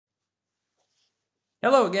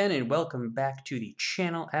Hello again and welcome back to the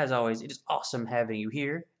channel. As always, it is awesome having you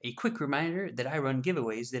here. A quick reminder that I run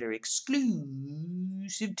giveaways that are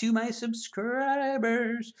exclusive to my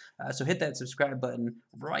subscribers. So hit that subscribe button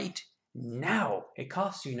right now. It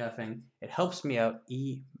costs you nothing. It helps me out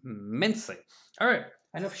immensely. All right,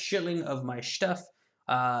 enough shilling of my stuff.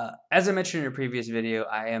 As I mentioned in a previous video,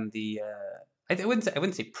 I am the I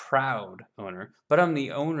wouldn't say proud owner, but I'm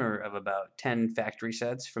the owner of about 10 factory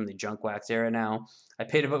sets from the junk wax era now. I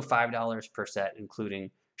paid about $5 per set,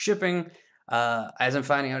 including shipping. As I'm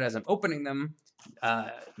finding out as I'm opening them,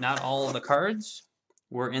 not all the cards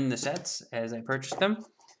were in the sets as I purchased them.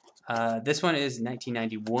 This one is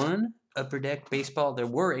 1991 Upper Deck Baseball. There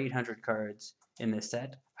were 800 cards in this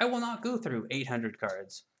set. I will not go through 800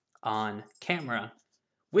 cards on camera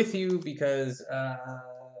with you because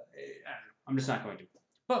I'm just not going to.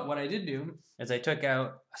 But what I did do is I took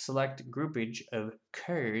out a select groupage of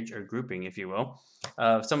cards, or grouping, if you will,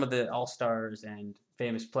 of some of the all-stars and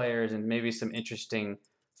famous players and maybe some interesting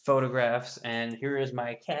photographs. And here is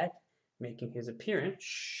my cat making his appearance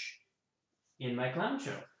in my clown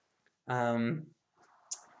show. Um,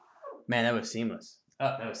 Man, that was seamless.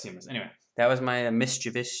 Oh, that was seamless. Anyway, that was my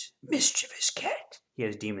mischievous cat. He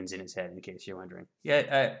has demons in his head, in case you're wondering.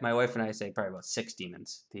 Yeah, my wife and I say probably about 6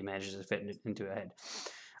 demons. He manages to fit into a head.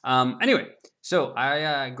 Anyway, so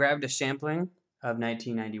I grabbed a sampling of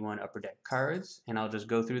 1991 Upper Deck cards, and I'll just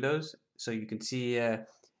go through those so you can see,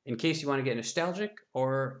 in case you want to get nostalgic,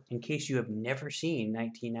 or in case you have never seen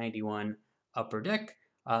 1991 Upper Deck.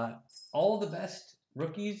 All the best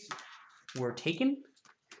rookies were taken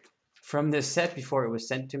from this set before it was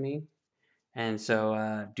sent to me, and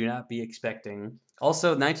so do not be expecting. Also,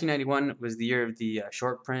 1991 was the year of the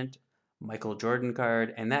short print Michael Jordan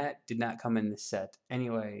card, and that did not come in this set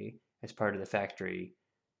anyway as part of the factory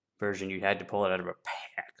version. You had to pull it out of a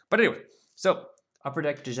pack. But anyway, so Upper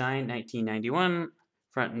Deck design 1991,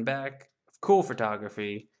 front and back, cool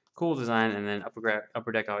photography, cool design, and then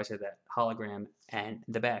Upper Deck always had that hologram and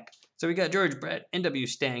the back. So we got George Brett. NW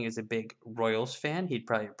Stang is a big Royals fan. He'd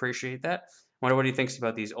probably appreciate that. Wonder what he thinks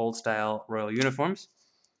about these old style Royal uniforms.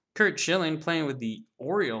 Kurt Schilling playing with the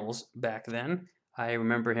Orioles back then. I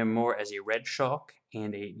remember him more as a Red Sox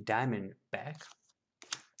and a Diamondback.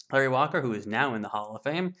 Larry Walker, who is now in the Hall of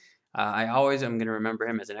Fame. I always am going to remember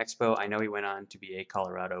him as an Expo. I know he went on to be a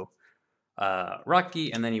Colorado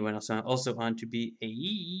Rocky, and then he went also on to be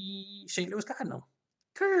a St. Louis Cardinal.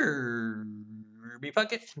 Kirby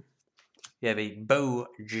Puckett. You have a Bo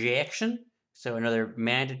Jackson, so another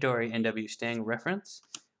mandatory NW Stang reference.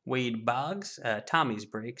 Wade Boggs. Tommy's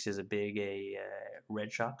Breaks is a big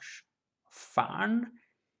Red Sox fan.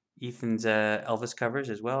 Ethan's Elvis covers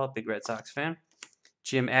as well, big Red Sox fan.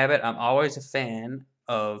 Jim Abbott, I'm always a fan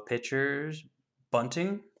of pitchers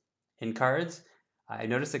bunting in cards. I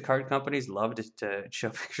noticed that card companies love to show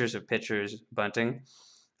pictures of pitchers bunting.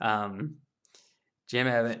 Um, Jim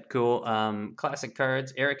Abbott, cool. Classic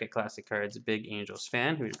Cards, Eric at Classic Cards, a big Angels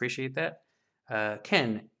fan who would appreciate that.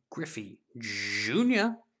 Ken Griffey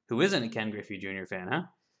Jr., who isn't a Ken Griffey Jr. fan, huh?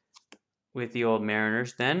 With the old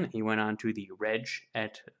Mariners then. He went on to the Reg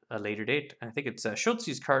at a later date. I think it's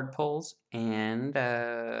Schultz's card pulls and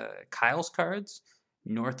Kyle's cards.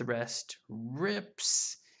 Northwest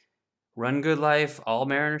Rips. Run Good Life. All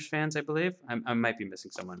Mariners fans, I believe. I might be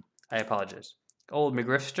missing someone. I apologize. Old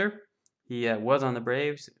McGrifter. He was on the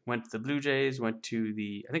Braves, went to the Blue Jays, went to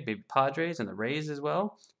the, I think maybe Padres and the Rays as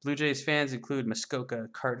well. Blue Jays fans include Muskoka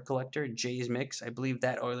card collector, Jays Mix. I believe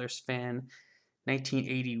that Oilers fan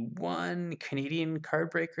 1981 Canadian card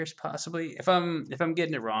breakers, possibly. If I'm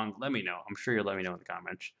getting it wrong, let me know. I'm sure you'll let me know in the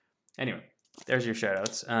comments. Anyway, there's your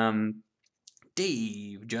shoutouts.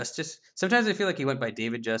 Dave Justice. Sometimes I feel like he went by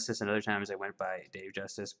David Justice, and other times I went by Dave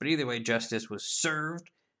Justice. But either way, Justice was served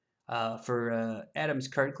for Adam's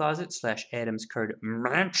Card Closet / Adam's Card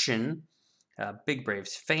Mansion. Big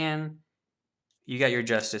Braves fan. You got your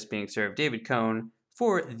Justice being served. David Cohn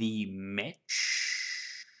for the match.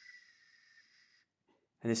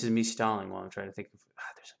 And this is me stalling while I'm trying to think of.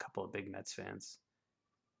 There's a couple of big Mets fans.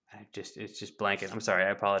 It's just blanket. I'm sorry.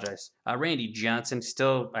 I apologize. Randy Johnson.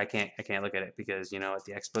 Still, I can't look at it because the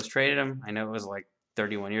Expos traded him. I know it was like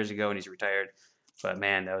 31 years ago and he's retired, but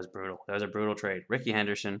man, that was brutal. That was a brutal trade. Ricky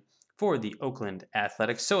Henderson for the Oakland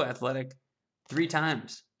Athletics. So athletic, 3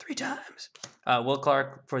 times. 3 times. Will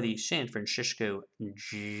Clark for the San Francisco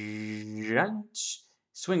Giants.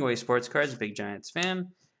 Swingaway Sports Cards. Big Giants fan.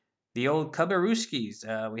 The old Cubberooskies.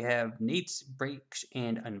 We have Nate's Breaks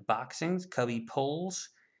and Unboxings, Cubby Pulls.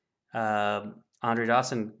 Andre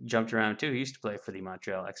Dawson jumped around too. He used to play for the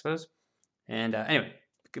Montreal Expos. And anyway,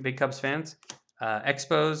 big Cubs fans.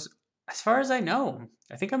 Expos, As far as I know,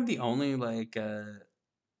 I think I'm the only like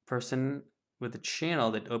person with a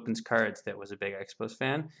channel that opens cards that was a big Expos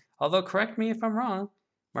fan. Although, correct me if I'm wrong.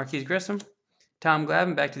 Marquise Grissom, Tom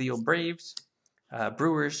Glavine, back to the old Braves.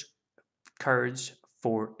 Brewers cards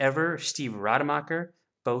forever. Steve Rademacher,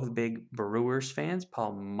 both big Brewers fans.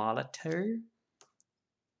 Paul Molitor.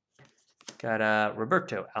 Got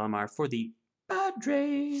Roberto Alomar for the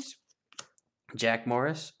Padres. Jack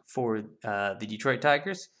Morris for the Detroit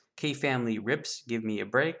Tigers. K Family Rips, Give Me a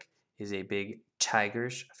Break, is a big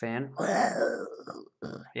Tigers fan.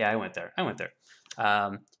 Yeah, I went there.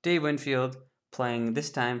 Dave Winfield playing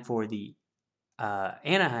this time for the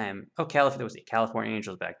Anaheim. Oh, California. It was the California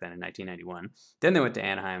Angels back then in 1991. Then they went to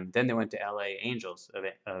Anaheim. Then they went to LA Angels of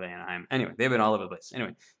Anaheim. Anyway, they've been all over the place.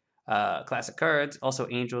 Anyway, classic cards. Also,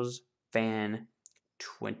 Angels fan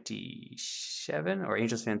 27 or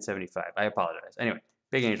Angels fan 75. I apologize. Anyway,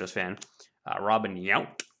 big Angels fan. Robin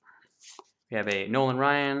Yount. We have a Nolan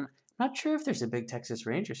Ryan. Not sure if there's a big Texas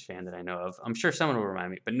Rangers fan that I know of. I'm sure someone will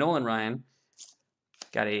remind me. But Nolan Ryan.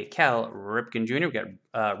 Got a Cal Ripken Jr. We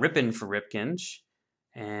got Rippin for Ripkins.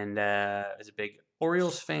 And is a big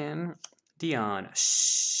Orioles fan. Deion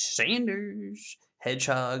Sanders.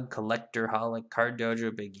 Hedgehog, Collector Holic, Card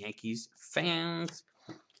Dojo, big Yankees fans.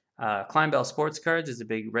 Kleinbell Sports Cards is a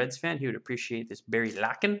big Reds fan. He would appreciate this Barry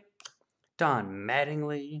Larkin. Don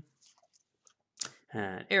Mattingly.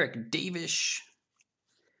 Eric Davis.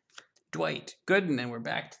 Dwight Gooden. And we're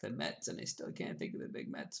back to the Mets, and I still can't think of the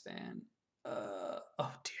big Mets fan.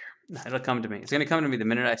 Oh, dear. It'll come to me. It's going to come to me the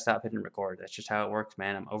minute I stop hitting record. That's just how it works,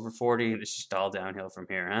 man. I'm over 40, and it's just all downhill from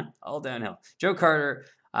here, huh? All downhill. Joe Carter,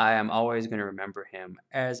 I am always going to remember him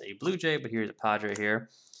as a Blue Jay, but here's a Padre here.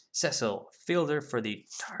 Cecil Fielder for the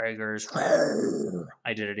Tigers.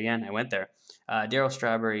 I did it again. I went there. Darryl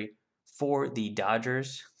Strawberry for the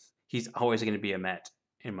Dodgers. He's always going to be a Met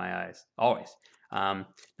in my eyes. Always.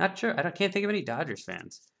 Not sure. Can't think of any Dodgers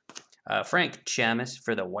fans. Frank Chamis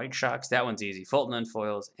for the White Sox. That one's easy. Fulton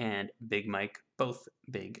Unfoils and Big Mike, both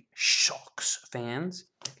big Sox fans.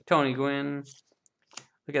 Tony Gwynn.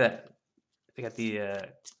 Look at that. They got the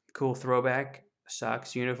cool throwback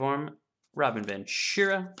Sox uniform. Robin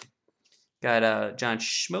Ventura. Got John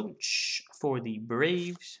Schmoch for the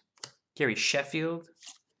Braves. Gary Sheffield.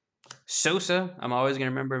 Sosa. I'm always going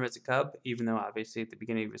to remember him as a Cub, even though obviously at the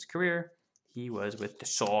beginning of his career, he was with the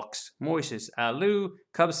Sox. Moises Alou.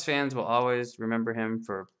 Cubs fans will always remember him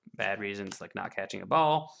for bad reasons like not catching a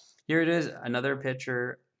ball. Here it is, another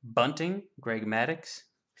pitcher, bunting, Greg Maddux.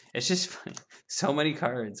 It's just funny. So many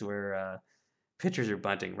cards where pitchers are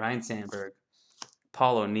bunting. Ryan Sandberg,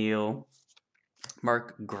 Paul O'Neill,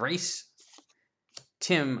 Mark Grace,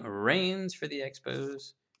 Tim Raines for the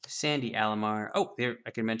Expos, Sandy Alomar. Oh, there I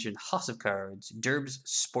can mention House of Cards, Derb's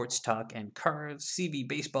Sports Talk and Cards, CB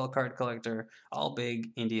Baseball Card Collector, all big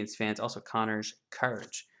Indians fans. Also Connor's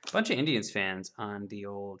Cards. A bunch of Indians fans on the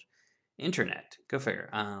old internet. Go figure.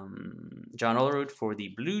 John Olerud for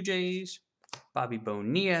the Blue Jays. Bobby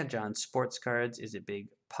Bonilla, John Sports Cards, is a big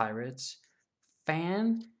Pirates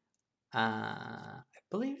fan. I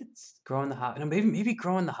believe it's Growing the Hobby. No, maybe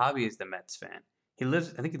Growing the Hobby is the Mets fan. I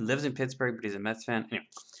think he lives in Pittsburgh, but he's a Mets fan. Anyway,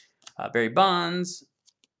 Barry Bonds.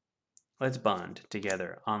 Let's bond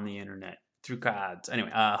together on the internet through cards.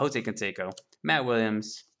 Anyway, Jose Canseco, Matt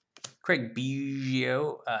Williams, Craig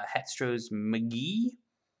Biggio, Astros McGee,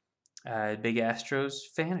 big Astros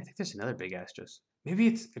fan. I think there's another big Astros. Maybe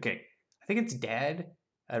it's okay. I think it's Dad,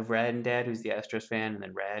 Rad and Dad, who's the Astros fan, and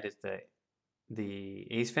then Rad is the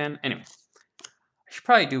A's fan. Anyway. I should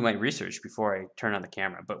probably do my research before I turn on the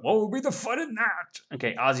camera, but what would be the fun in that?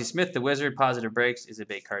 Okay, Ozzie Smith, the Wizard, Positive Breaks, is a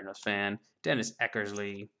big Cardinals fan. Dennis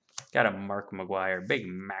Eckersley, got a Mark McGuire, big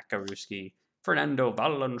Makarewski. Fernando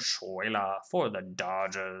Valenzuela for the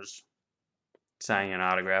Dodgers, signing an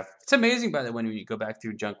autograph. It's amazing, by the way, when you go back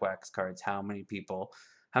through Junk Wax cards, how many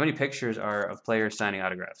pictures are of players signing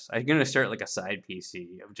autographs. I'm going to start like a side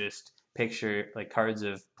PC of just cards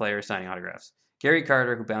of players signing autographs. Gary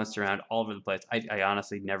Carter, who bounced around all over the place. I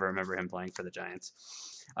honestly never remember him playing for the Giants.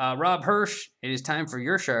 Rob Hirsch, it is time for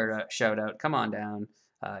your shout out. Come on down.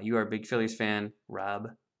 You are a big Phillies fan. Rob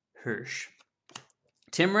Hirsch.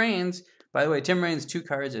 Tim Raines. By the way, Tim Raines, 2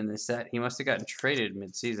 cards in this set. He must have gotten traded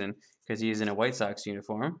mid-season because he is in a White Sox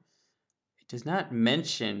uniform. It does not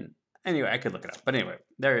mention... Anyway, I could look it up. But anyway,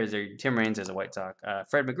 there is Tim Raines as a White Sox.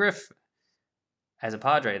 Fred McGriff as a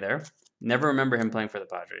Padre there. Never remember him playing for the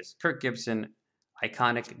Padres. Kirk Gibson,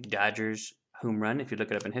 iconic Dodgers home run, if you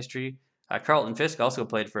look it up in history. Carlton Fisk also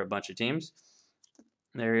played for a bunch of teams.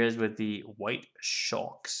 There he is with the White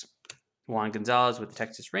Sox. Juan Gonzalez with the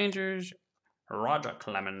Texas Rangers. Roger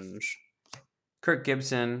Clemens. Kirk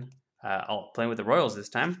Gibson, playing with the Royals this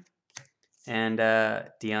time. And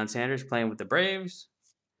Deion Sanders playing with the Braves.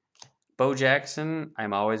 Bo Jackson,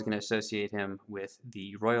 I'm always going to associate him with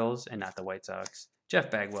the Royals and not the White Sox.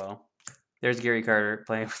 Jeff Bagwell. There's Gary Carter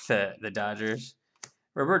playing with the Dodgers.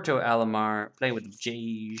 Roberto Alomar playing with the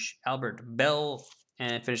Jays. Albert Bell,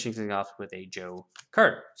 and finishing things off with a Joe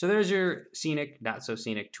Carter. So there's your scenic, not so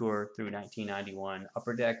scenic tour through 1991.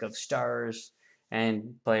 Upper deck of stars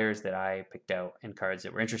and players that I picked out and cards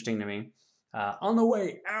that were interesting to me. On the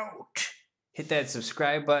way out, hit that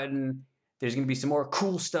subscribe button. There's going to be some more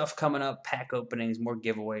cool stuff coming up, pack openings, more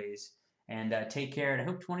giveaways. And take care, and I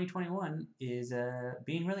hope 2021 is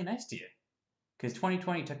being really nice to you. Because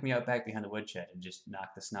 2020 took me out back behind the woodshed and just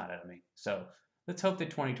knocked the snot out of me. So let's hope that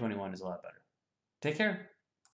 2021 is a lot better. Take care.